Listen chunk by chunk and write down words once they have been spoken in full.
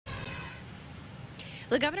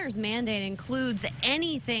The governor's mandate includes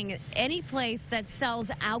any place that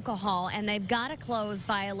sells alcohol, and they've got to close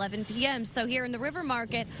by 11 p.m. So here in the River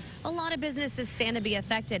Market, a lot of businesses stand to be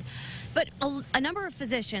affected. But a number of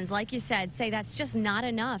physicians, like you said, say that's just not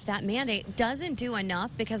enough. That mandate doesn't do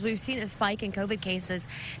enough because we've seen a spike in COVID cases.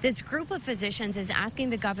 This group of physicians is asking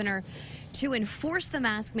the governor to enforce the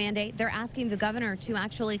mask mandate. They're asking the governor to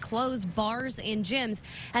actually close bars and gyms,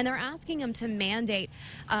 and they're asking him to mandate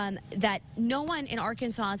that no one in Arkansas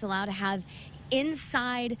is allowed to have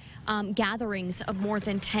inside gatherings of more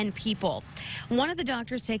than 10 people. One of the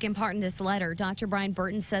doctors taking part in this letter, Dr. Brian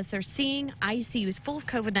Burton, says they're seeing ICUs full of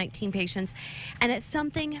COVID-19 patients and that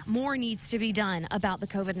something more needs to be done about the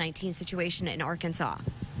COVID-19 situation in Arkansas.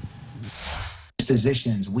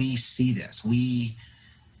 Physicians, we see this. We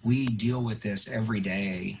deal with this every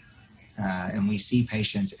day, and we see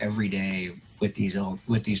patients every day with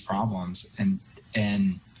these problems, and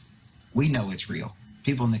we know it's real.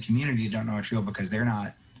 People in the community don't know it's real because they're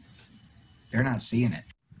not seeing it.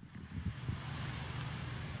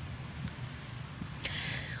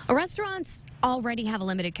 Restaurants already have a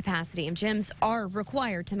limited capacity, and gyms are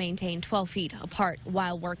required to maintain 12 feet apart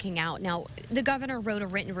while working out. Now, the governor wrote a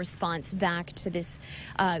written response back to this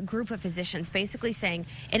group of physicians, basically saying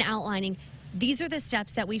and outlining these are the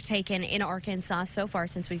steps that we've taken in Arkansas so far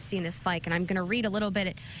since we've seen this spike. And I'm going to read a little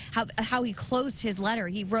bit how he closed his letter.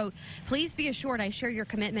 He wrote, "Please be assured I share your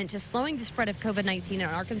commitment to slowing the spread of COVID-19 in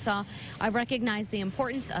Arkansas. I recognize the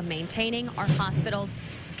importance of maintaining our hospitals'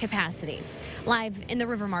 capacity." Live in the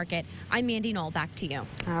River Market, I'm Mandy Knoll. Back to you.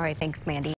 All right. Thanks, Mandy.